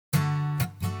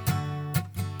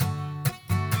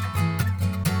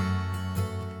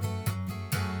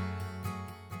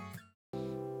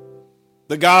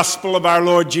The Gospel of our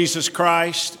Lord Jesus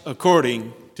Christ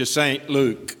according to St.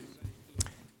 Luke.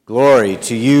 Glory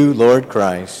to you, Lord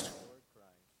Christ.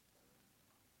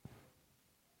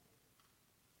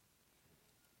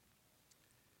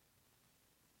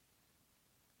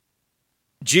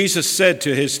 Jesus said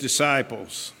to his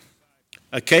disciples,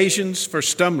 "Occasions for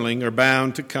stumbling are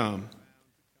bound to come,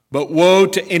 but woe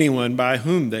to anyone by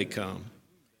whom they come.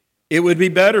 It would be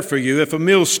better for you if a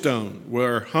millstone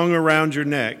were hung around your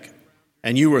neck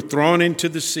and you were thrown into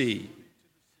the sea,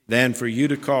 than for you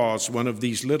to cause one of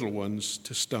these little ones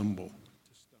to stumble.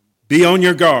 Be on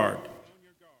your guard.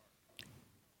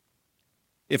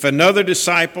 If another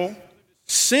disciple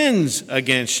sins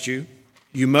against you,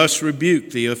 you must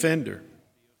rebuke the offender.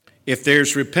 If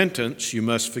there's repentance, you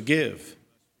must forgive.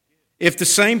 If the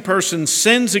same person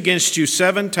sins against you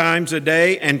 7 times a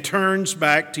day and turns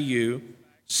back to you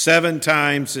 7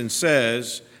 times and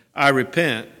says, 'I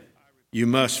repent,' you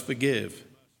must forgive."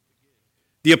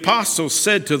 The apostles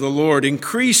said to the Lord,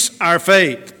 "Increase our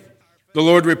faith." The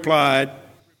Lord replied,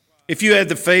 "If you had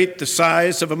the faith the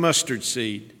size of a mustard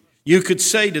seed, you could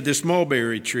say to this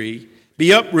mulberry tree,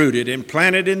 'Be uprooted and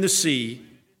planted in the sea,'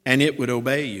 and it would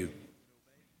obey you.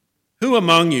 Who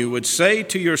among you would say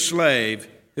to your slave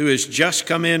who has just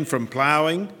come in from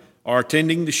plowing or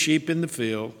tending the sheep in the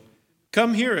field,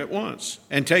 'Come here at once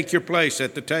and take your place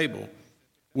at the table'?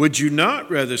 Would you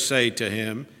not rather say to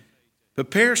him,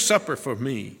 'Prepare supper for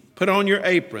me, put on your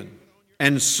apron,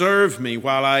 and serve me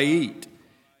while I eat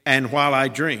and while I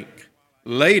drink?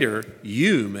 Later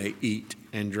you may eat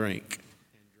and drink.'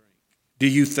 Do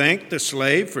you thank the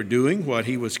slave for doing what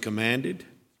he was commanded?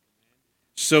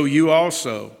 So you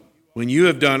also, when you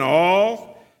have done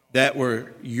all that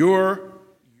were your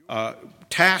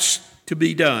task to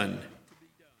be done,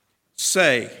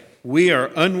 say, 'We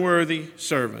are unworthy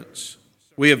servants.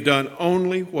 We have done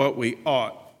only what we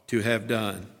ought to have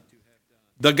done.'"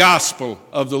 The Gospel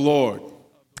of the Lord.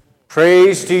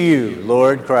 Praise to you,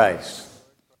 Lord Christ.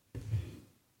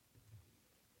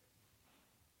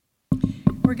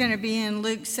 We're going to be in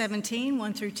Luke 17,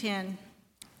 1 through 10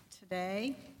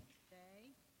 today.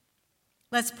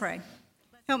 Let's pray.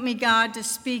 Help me, God, to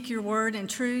speak your word in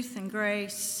truth and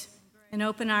grace, and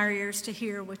open our ears to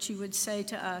hear what you would say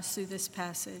to us through this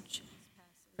passage.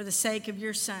 For the sake of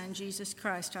your Son, Jesus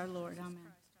Christ, our Lord.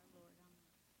 Amen.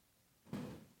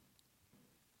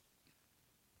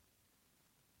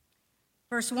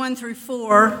 Verse 1 through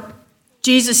 4,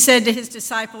 Jesus said to his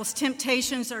disciples,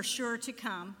 "Temptations are sure to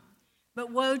come,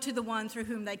 but woe to the one through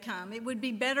whom they come. It would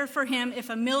be better for him if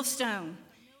a millstone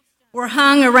were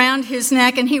hung around his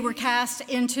neck and he were cast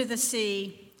into the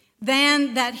sea,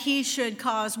 than that he should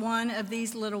cause one of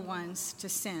these little ones to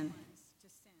sin."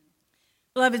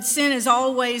 Beloved, sin is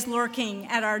always lurking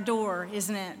at our door,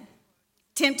 isn't it?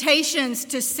 Temptations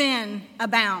to sin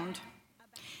abound.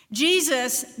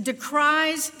 Jesus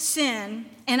decries sin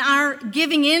and our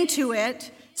giving into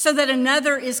it so that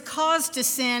another is caused to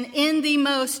sin in the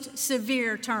most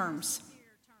severe terms.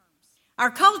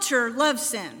 Our culture loves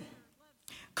sin,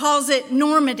 calls it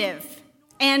normative,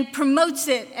 and promotes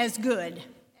it as good.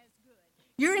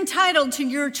 You're entitled to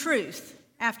your truth,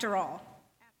 after all.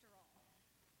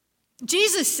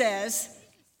 Jesus says,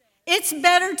 it's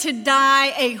better to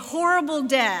die a horrible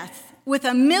death with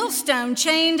a millstone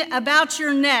chained about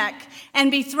your neck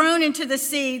and be thrown into the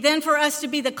sea than for us to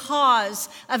be the cause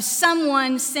of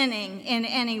someone sinning in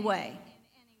any way.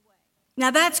 Now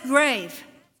that's grave.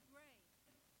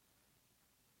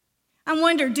 I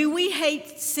wonder, do we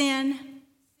hate sin?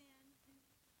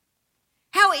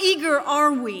 How eager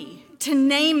are we to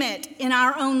name it in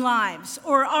our own lives?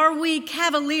 Or are we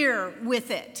cavalier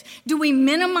with it? Do we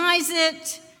minimize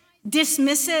it,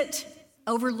 dismiss it,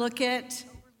 overlook it?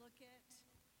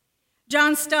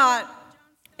 John Stott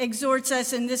exhorts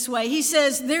us in this way. He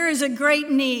says, there is a great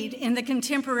need in the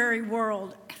contemporary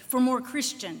world for more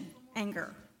Christian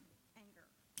anger.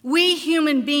 We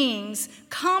human beings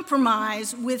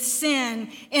compromise with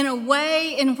sin in a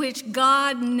way in which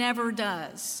God never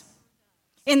does.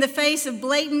 In the face of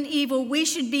blatant evil, we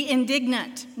should be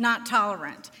indignant, not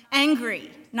tolerant,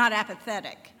 angry, not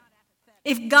apathetic.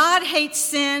 If God hates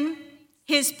sin,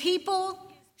 his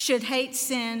people should hate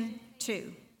sin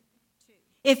too.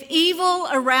 If evil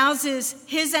arouses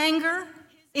his anger,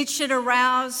 it should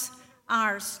arouse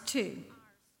ours too.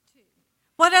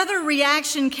 What other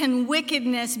reaction can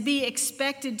wickedness be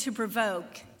expected to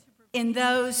provoke in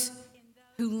those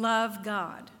who love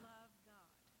God?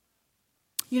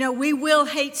 You know, we will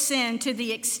hate sin to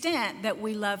the extent that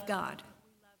we love God.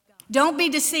 Don't be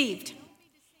deceived.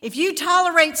 If you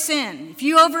tolerate sin, if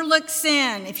you overlook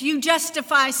sin, if you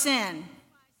justify sin,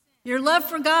 your love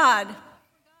for God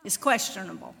is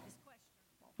questionable.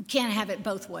 You can't have it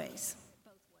both ways.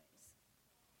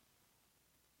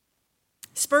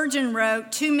 Spurgeon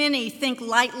wrote, "Too many think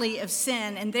lightly of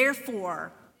sin and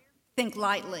therefore think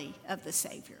lightly of the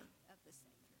Savior."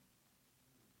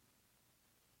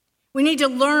 We need to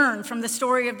learn from the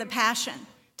story of the Passion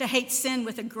to hate sin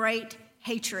with a great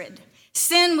hatred.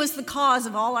 Sin was the cause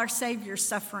of all our Savior's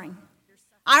suffering.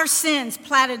 Our sins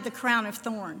platted the crown of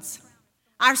thorns.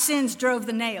 Our sins drove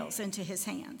the nails into his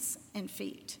hands and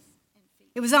feet.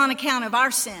 It was on account of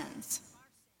our sins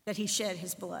that he shed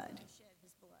his blood.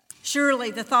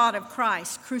 Surely the thought of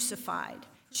Christ crucified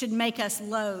should make us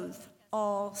loathe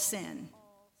all sin.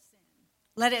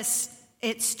 Let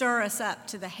it stir us up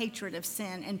to the hatred of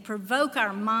sin and provoke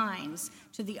our minds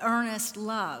to the earnest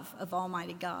love of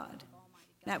Almighty God.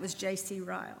 That was J.C.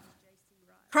 Ryle.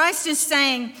 Christ is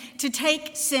saying to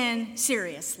take sin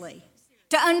seriously,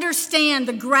 to understand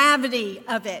the gravity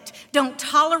of it. Don't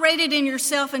tolerate it in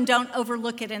yourself and don't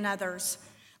overlook it in others.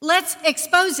 Let's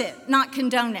expose it, not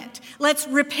condone it. Let's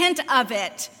repent of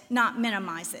it, not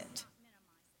minimize it.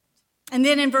 And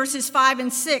then in verses 5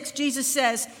 and 6, Jesus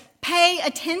says, pay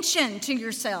attention to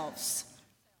yourselves.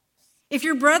 If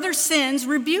your brother sins,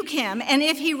 rebuke him, and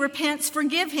if he repents,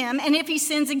 forgive him. And if he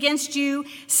sins against you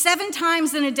 7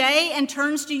 times in a day and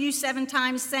turns to you 7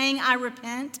 times saying, I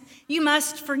repent, you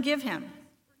must forgive him.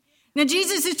 Now,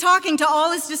 Jesus is talking to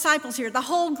all his disciples here, the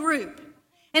whole group,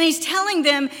 and he's telling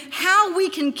them how we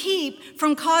can keep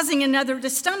from causing another to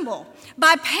stumble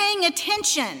by paying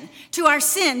attention to our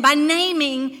sin, by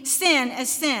naming sin as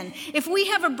sin. If we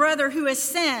have a brother who has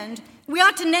sinned, we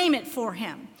ought to name it for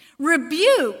him.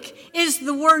 Rebuke is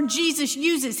the word Jesus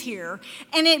uses here,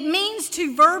 and it means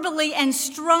to verbally and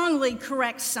strongly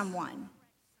correct someone.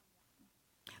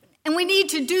 And we need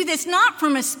to do this not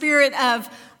from a spirit of,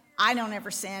 I don't ever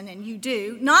sin and you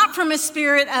do, not from a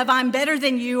spirit of I'm better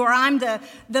than you or I'm the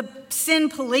sin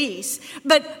police,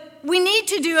 but we need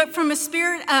to do it from a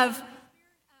spirit of,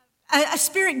 a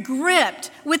spirit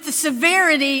gripped with the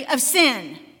severity of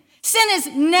sin. Sin is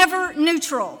never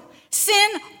neutral. Sin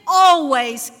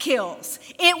always kills.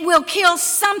 It will kill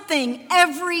something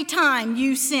every time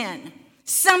you sin.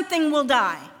 Something will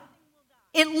die.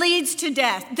 It leads to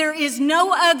death. There is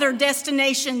no other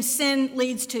destination sin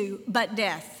leads to but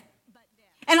death.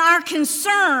 And our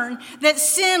concern that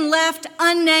sin left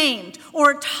unnamed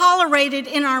or tolerated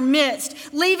in our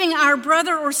midst, leaving our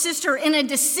brother or sister in a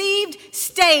deceived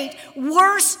state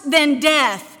worse than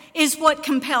death, is what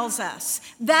compels us.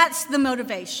 That's the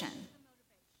motivation.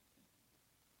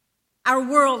 Our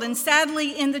world, and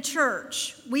sadly in the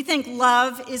church, we think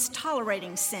love is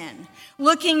tolerating sin,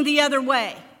 looking the other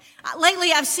way.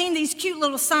 Lately, I've seen these cute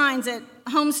little signs at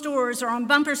home stores or on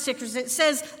bumper stickers that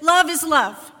says, love is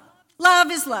love.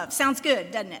 Love is love. Sounds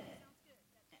good, doesn't it?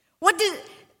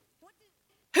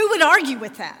 Who would argue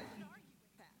with that?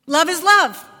 Love is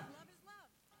love.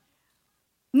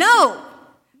 No,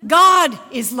 God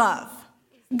is love.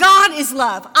 God is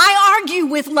love. I argue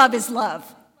with love is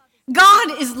love.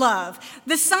 God is love.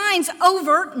 The sign's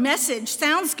overt message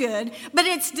sounds good, but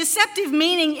its deceptive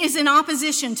meaning is in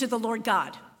opposition to the Lord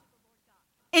God.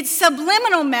 Its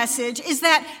subliminal message is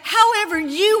that however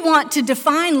you want to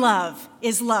define love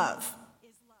is love.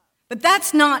 But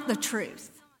that's not the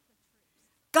truth.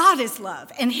 God is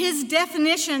love, and his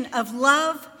definition of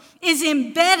love is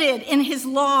embedded in his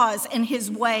laws and his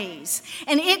ways.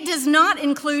 And it does not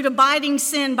include abiding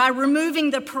sin by removing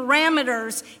the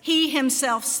parameters he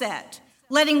himself set,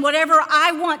 letting whatever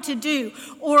I want to do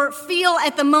or feel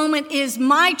at the moment is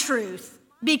my truth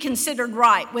be considered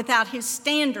right without his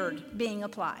standard being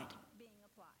applied.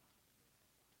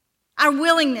 Our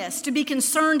willingness to be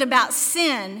concerned about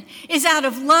sin is out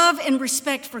of love and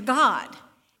respect for God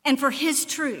and for his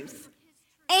truth,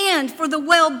 and for the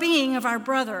well-being of our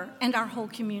brother and our whole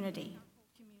community.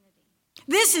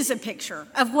 This is a picture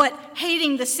of what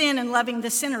hating the sin and loving the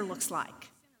sinner looks like.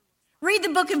 Read the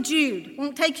book of Jude.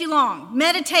 Won't take you long.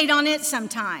 Meditate on it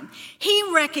sometime. He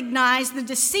recognized the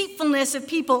deceitfulness of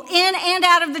people in and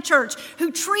out of the church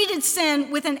who treated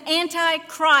sin with an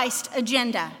anti-Christ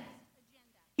agenda.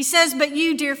 He says, but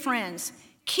you, dear friends,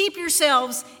 keep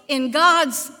yourselves in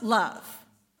God's love.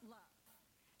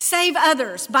 Save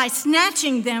others by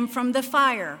snatching them from the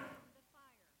fire.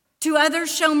 To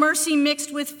others show mercy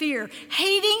mixed with fear,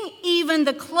 hating even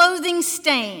the clothing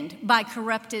stained by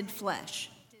corrupted flesh.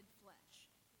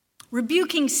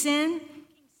 Rebuking sin,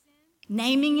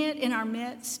 naming it in our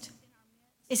midst,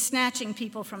 is snatching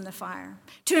people from the fire.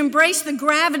 To embrace the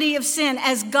gravity of sin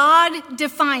as God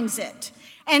defines it,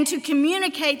 and to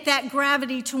communicate that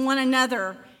gravity to one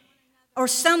another or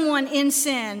someone in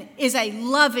sin is a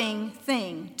loving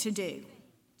thing to do.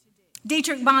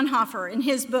 Dietrich Bonhoeffer, in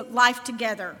his book, Life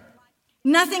Together,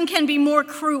 nothing can be more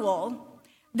cruel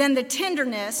than the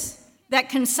tenderness that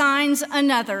consigns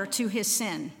another to his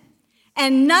sin.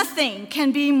 And nothing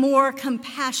can be more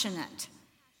compassionate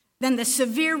than the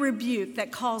severe rebuke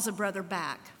that calls a brother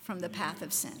back from the path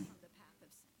of sin.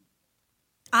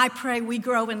 I pray we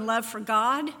grow in love for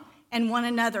God and one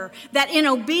another, that in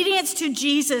obedience to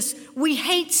Jesus, we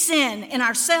hate sin in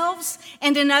ourselves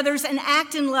and in others and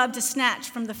act in love to snatch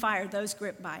from the fire those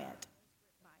gripped by it.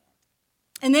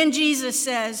 And then Jesus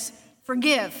says,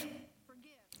 forgive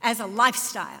as a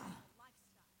lifestyle.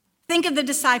 Think of the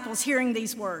disciples hearing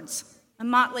these words. A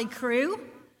motley crew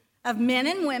of men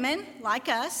and women like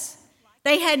us.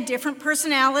 They had different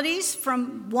personalities,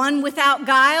 from one without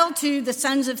guile to the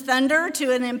sons of thunder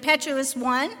to an impetuous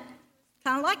one,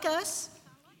 kind of like us.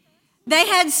 They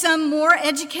had some more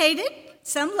educated,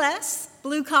 some less,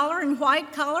 blue collar and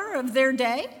white collar of their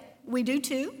day. We do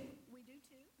too.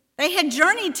 They had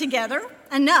journeyed together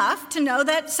enough to know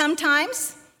that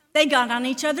sometimes they got on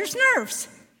each other's nerves.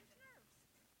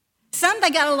 Some they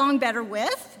got along better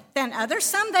with than others.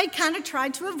 Some they kind of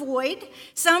tried to avoid.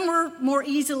 Some were more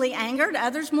easily angered,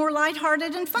 others more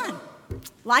lighthearted and fun,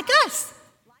 like us.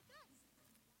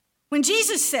 When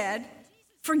Jesus said,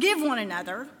 forgive one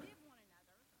another,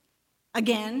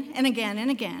 again and again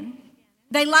and again,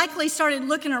 they likely started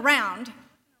looking around,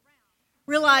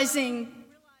 realizing,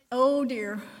 oh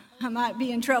dear, I might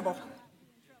be in trouble.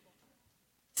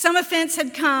 Some offense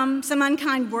had come, some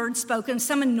unkind words spoken,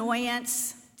 some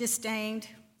annoyance, disdained.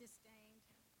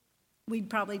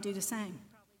 We'd probably do the same.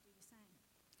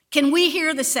 Can we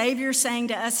hear the Savior saying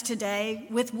to us today,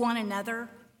 with one another,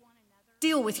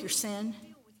 deal with your sin,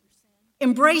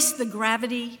 embrace the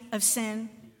gravity of sin,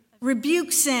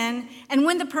 rebuke sin, and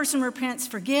when the person repents,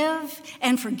 forgive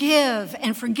and forgive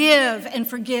and forgive and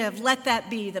forgive. Let that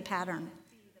be the pattern.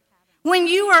 When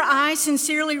you or I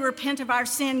sincerely repent of our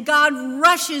sin, God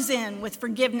rushes in with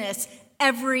forgiveness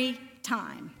every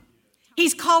time.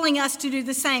 He's calling us to do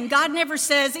the same. God never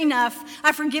says, enough,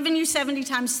 I've forgiven you 70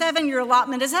 times 7, your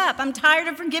allotment is up. I'm tired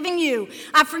of forgiving you.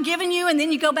 I've forgiven you, and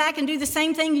then you go back and do the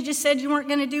same thing you just said you weren't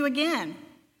going to do again.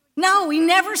 No, he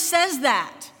never says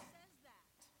that.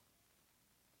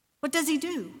 What does he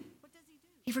do?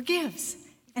 He forgives,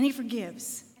 and he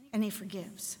forgives, and he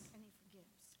forgives.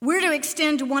 We're to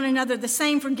extend to one another the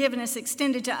same forgiveness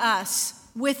extended to us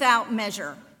without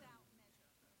measure.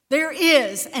 There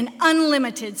is an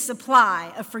unlimited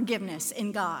supply of forgiveness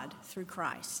in God through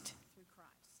Christ.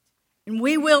 And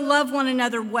we will love one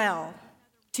another well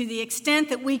to the extent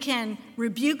that we can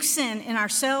rebuke sin in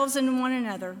ourselves and in one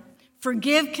another,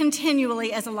 forgive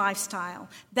continually as a lifestyle.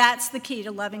 That's the key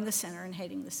to loving the sinner and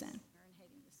hating the sin.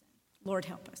 Lord,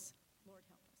 help us.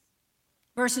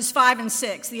 Verses 5 and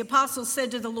 6, the apostles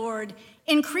said to the Lord,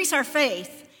 increase our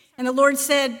faith. And the Lord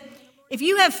said, if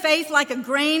you have faith like a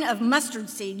grain of mustard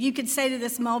seed, you could say to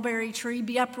this mulberry tree,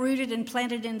 be uprooted and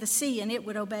planted in the sea, and it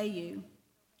would obey you.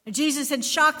 And Jesus had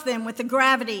shocked them with the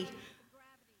gravity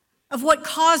of what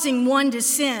causing one to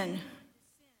sin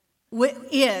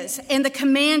is, and the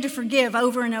command to forgive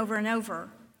over and over and over.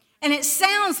 And it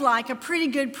sounds like a pretty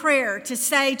good prayer to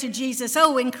say to Jesus,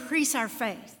 oh, increase our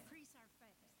faith.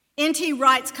 N.T.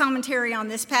 Wright's commentary on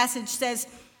this passage says,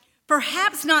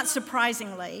 perhaps not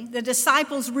surprisingly, the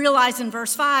disciples realize in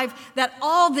verse 5 that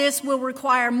all this will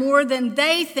require more than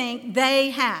they think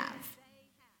they have.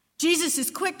 Jesus is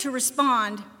quick to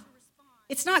respond,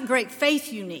 it's not great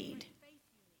faith you need.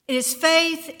 It is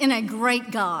faith in a great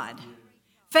God.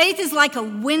 Faith is like a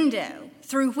window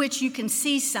through which you can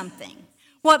see something.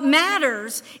 What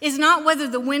matters is not whether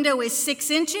the window is 6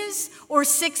 inches or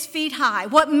 6 feet high.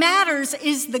 What matters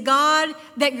is the God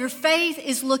that your faith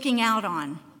is looking out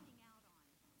on.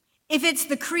 If it's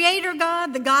the Creator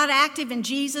God, the God active in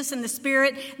Jesus and the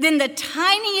Spirit, then the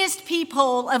tiniest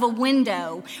peephole of a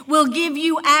window will give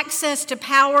you access to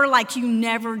power like you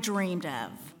never dreamed of.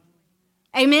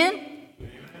 Amen?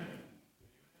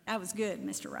 That was good,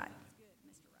 Mr. Wright.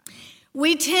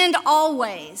 We tend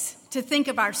always to think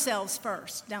of ourselves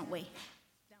first, don't we?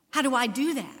 How do I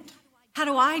do that? How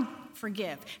do I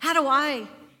forgive? How do I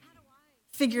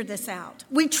figure this out?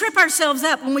 We trip ourselves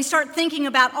up when we start thinking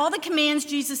about all the commands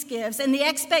Jesus gives and the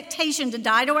expectation to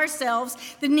die to ourselves,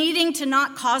 the needing to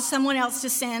not cause someone else to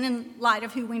sin in light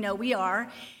of who we know we are,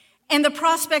 and the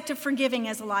prospect of forgiving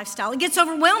as a lifestyle. It gets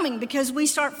overwhelming because we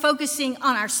start focusing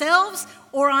on ourselves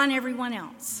or on everyone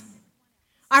else.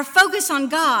 Our focus on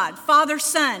God, Father,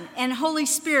 Son, and Holy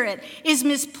Spirit is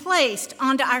misplaced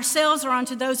onto ourselves or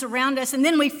onto those around us, and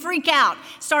then we freak out,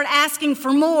 start asking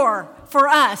for more for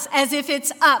us as if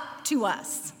it's up to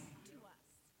us.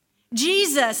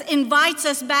 Jesus invites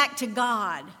us back to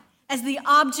God as the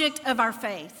object of our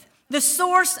faith, the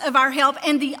source of our help,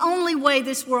 and the only way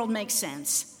this world makes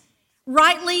sense.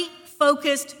 Rightly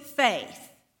focused faith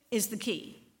is the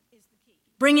key,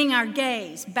 bringing our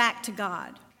gaze back to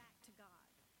God.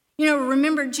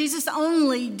 Remember, Jesus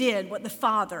only did what the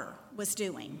Father was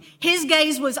doing. His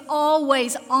gaze was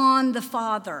always on the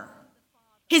Father.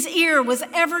 His ear was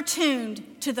ever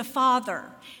tuned to the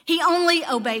Father. He only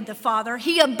obeyed the Father.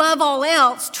 He, above all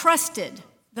else, trusted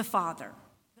the Father.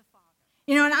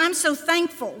 And I'm so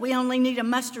thankful we only need a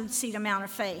mustard seed amount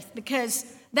of faith, because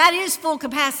that is full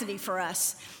capacity for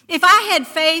us. If I had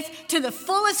faith to the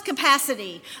fullest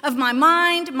capacity of my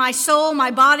mind, my soul,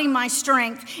 my body, my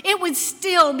strength, it would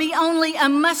still be only a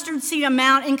mustard seed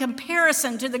amount in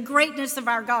comparison to the greatness of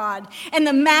our God and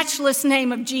the matchless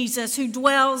name of Jesus, who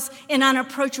dwells in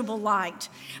unapproachable light.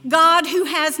 God who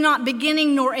has not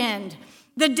beginning nor end,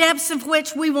 the depths of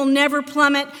which we will never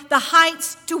plummet, the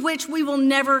heights to which we will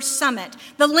never summit,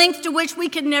 the length to which we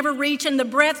could never reach, and the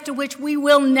breadth to which we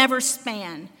will never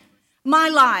span. My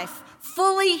life,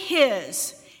 fully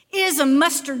His, is a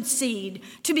mustard seed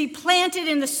to be planted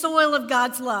in the soil of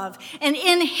God's love, and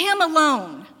in Him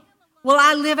alone will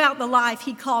I live out the life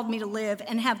He called me to live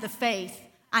and have the faith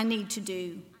I need to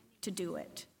do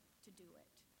it.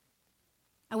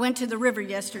 I went to the river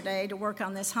yesterday to work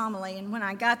on this homily, and when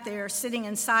I got there, sitting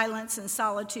in silence and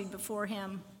solitude before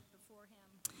Him,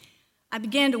 I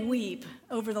began to weep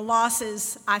over the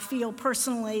losses I feel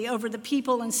personally, over the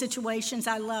people and situations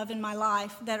I love in my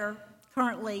life that are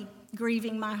currently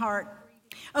grieving my heart,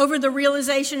 over the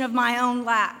realization of my own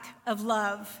lack of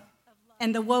love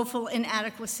and the woeful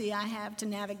inadequacy I have to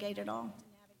navigate it all.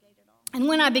 And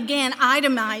when I began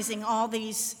itemizing all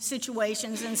these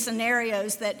situations and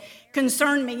scenarios that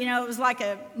concerned me, it was like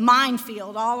a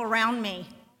minefield all around me.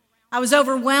 I was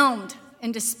overwhelmed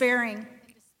and despairing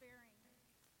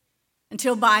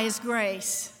until by His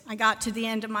grace, I got to the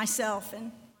end of myself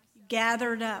and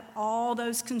gathered up all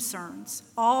those concerns,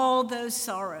 all those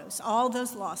sorrows, all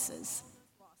those losses.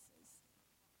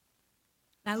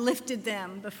 And I lifted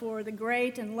them before the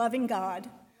great and loving God.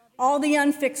 All the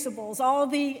unfixables, all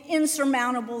the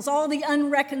insurmountables, all the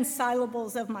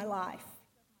unreconcilables of my life.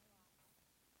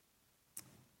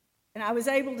 And I was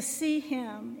able to see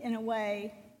Him in a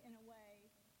way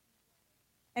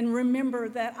and remember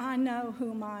that I know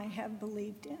whom I have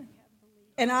believed in.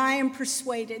 And I am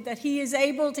persuaded that He is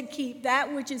able to keep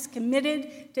that which is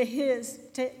committed to His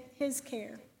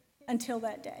care until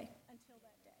that day.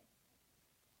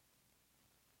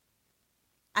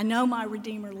 I know my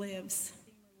Redeemer lives.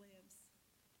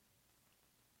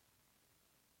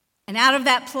 And out of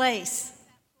that place,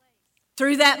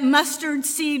 through that mustard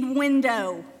seed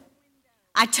window,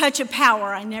 I touch a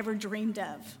power I never dreamed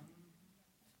of.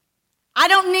 I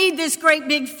don't need this great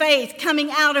big faith coming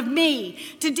out of me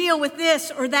to deal with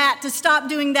this or that, to stop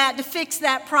doing that, to fix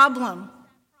that problem.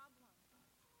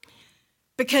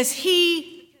 Because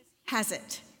He has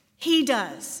it. He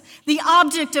does. The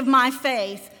object of my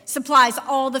faith supplies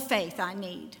all the faith I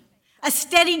need. A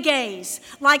steady gaze,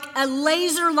 like a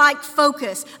laser-like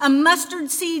focus, a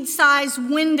mustard seed-sized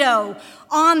window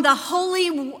on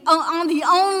the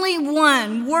only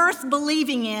one worth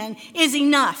believing in is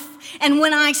enough. And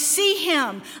when I see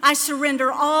Him, I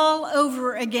surrender all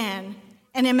over again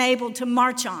and am able to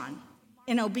march on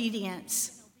in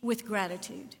obedience with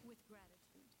gratitude.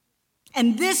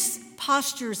 And this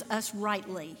postures us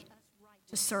rightly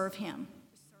to serve Him.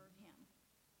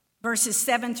 Verses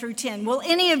 7 through 10. Will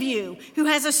any of you who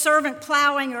has a servant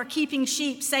plowing or keeping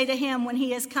sheep say to him when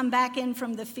he has come back in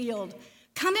from the field,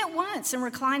 "Come at once and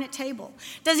recline at table"?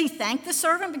 Does he thank the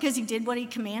servant because he did what he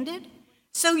commanded?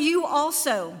 So you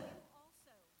also,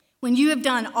 when you have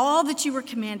done all that you were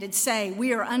commanded, say,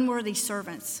 "We are unworthy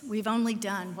servants. We've only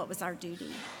done what was our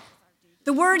duty."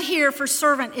 The word here for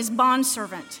servant is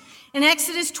bondservant. In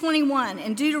Exodus 21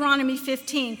 and Deuteronomy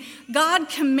 15, God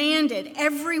commanded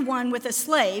everyone with a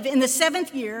slave in the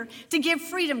 7th year to give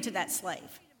freedom to that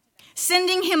slave,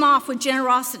 sending him off with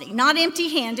generosity, not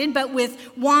empty-handed, but with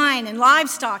wine and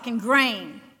livestock and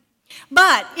grain.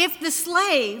 But if the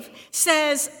slave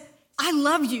says, "I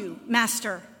love you,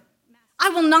 master. I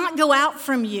will not go out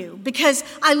from you because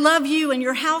I love you and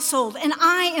your household, and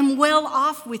I am well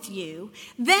off with you,"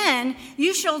 then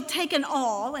you shall take an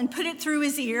awl and put it through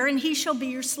his ear, and he shall be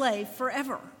your slave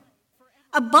forever.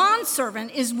 A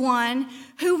bondservant is one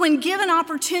who, when given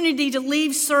opportunity to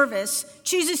leave service,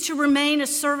 chooses to remain a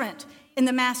servant in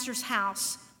the master's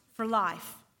house for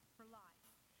life.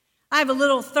 I have a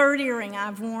little third earring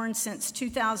I've worn since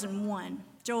 2001.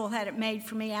 Joel had it made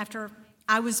for me after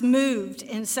I was moved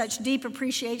in such deep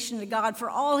appreciation to God for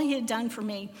all he had done for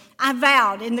me. I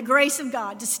vowed in the grace of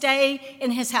God to stay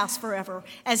in his house forever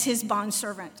as his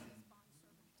bondservant.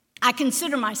 I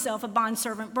consider myself a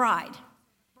bondservant bride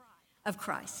of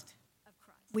Christ.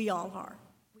 We all are.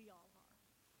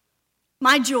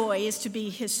 My joy is to be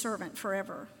his servant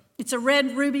forever. It's a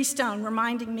red ruby stone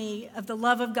reminding me of the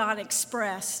love of God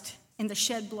expressed in the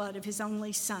shed blood of his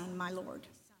only Son, my Lord,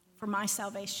 for my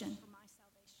salvation.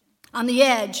 On the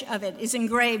edge of it is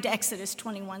engraved Exodus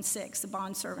 21:6, the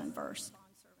bondservant verse.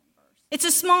 It's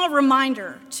a small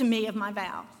reminder to me of my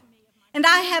vow. And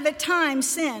I have at times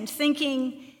sinned,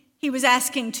 thinking he was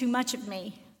asking too much of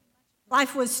me.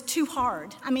 Life was too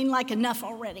hard. Like enough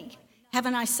already.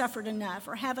 Haven't I suffered enough,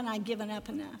 or haven't I given up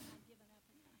enough?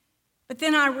 But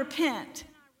then I repent,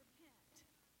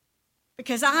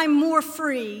 because I'm more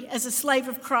free as a slave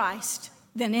of Christ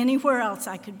than anywhere else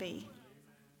I could be.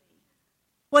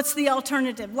 What's the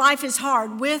alternative? Life is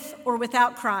hard. With or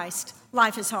without Christ,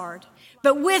 life is hard.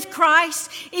 But with Christ,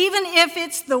 even if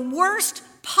it's the worst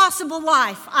possible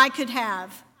life I could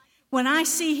have, when I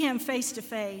see him face to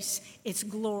face, it's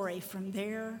glory from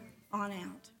there on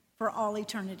out for all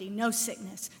eternity. No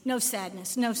sickness, no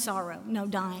sadness, no sorrow, no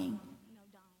dying.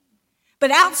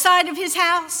 But outside of his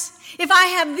house, if I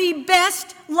have the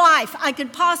best life I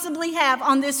could possibly have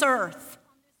on this earth,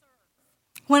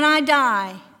 when I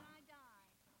die,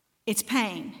 it's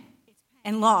pain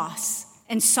and loss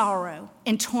and sorrow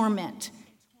and torment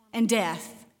and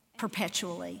death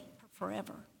perpetually,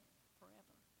 forever.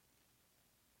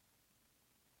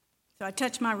 So I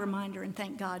touch my reminder and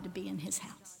thank God to be in his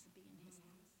house.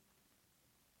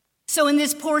 So in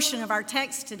this portion of our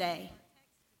text today,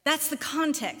 that's the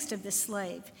context of this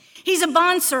slave. He's a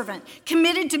bondservant,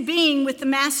 committed to being with the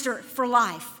master for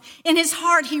life. In his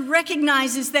heart, he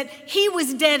recognizes that he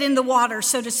was dead in the water,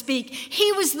 so to speak.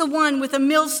 He was the one with a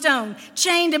millstone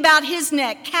chained about his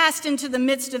neck, cast into the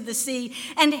midst of the sea,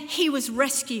 and he was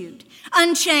rescued,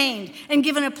 unchained, and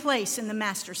given a place in the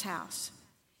master's house.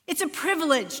 It's a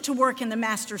privilege to work in the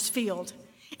master's field.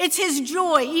 It's his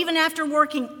joy, even after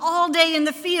working all day in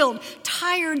the field,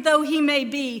 tired though he may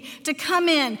be, to come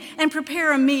in and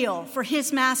prepare a meal for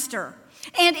his master.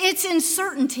 And it's in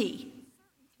certainty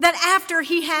that after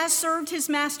he has served his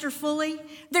master fully,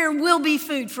 there will be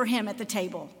food for him at the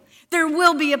table. There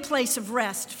will be a place of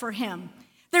rest for him.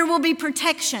 There will be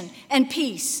protection and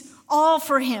peace, all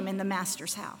for him in the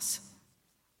master's house.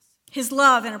 His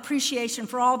love and appreciation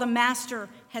for all the master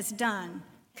has done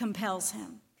compels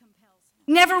him.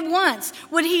 Never once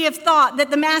would he have thought that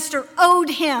the master owed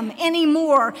him any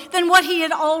more than what he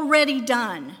had already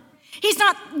done. He's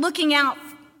not looking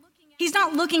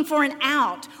for an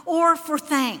out or for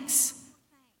thanks.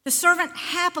 The servant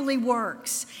happily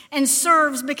works and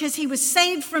serves because he was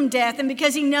saved from death and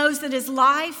because he knows that his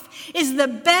life is the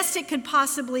best it could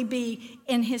possibly be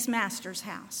in his master's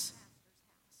house.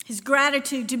 His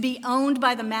gratitude to be owned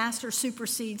by the master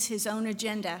supersedes his own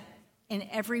agenda in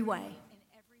every way.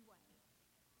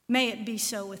 May it be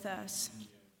so with us.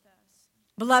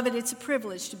 Beloved, it's a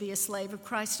privilege to be a slave of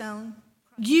Christ's own.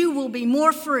 You will be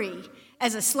more free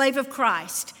as a slave of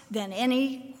Christ than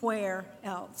anywhere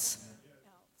else.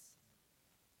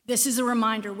 This is a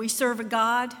reminder we serve a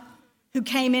God who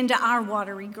came into our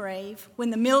watery grave when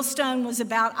the millstone was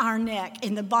about our neck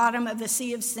in the bottom of the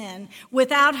sea of sin,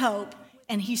 without hope,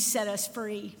 and he set us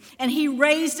free. And he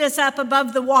raised us up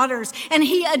above the waters, and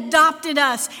he adopted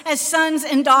us as sons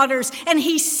and daughters, and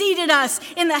he seated us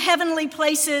in the heavenly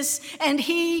places, and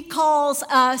he calls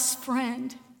us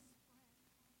friend.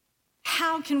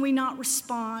 How can we not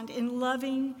respond in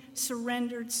loving,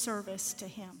 surrendered service to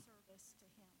him?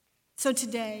 So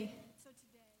today,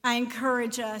 I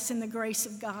encourage us in the grace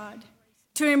of God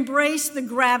to embrace the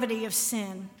gravity of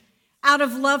sin out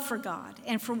of love for God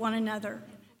and for one another,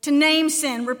 to name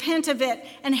sin, repent of it,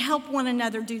 and help one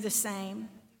another do the same.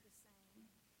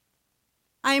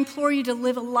 I implore you to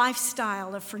live a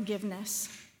lifestyle of forgiveness,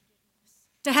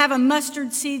 to have a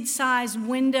mustard seed-sized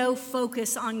window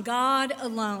focus on God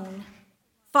alone,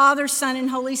 Father, Son, and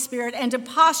Holy Spirit, and to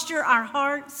posture our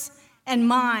hearts and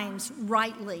minds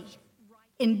rightly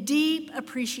in deep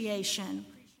appreciation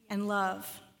and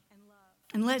love.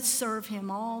 And let's serve him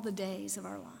all the days of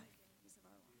our life.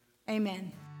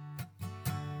 Amen.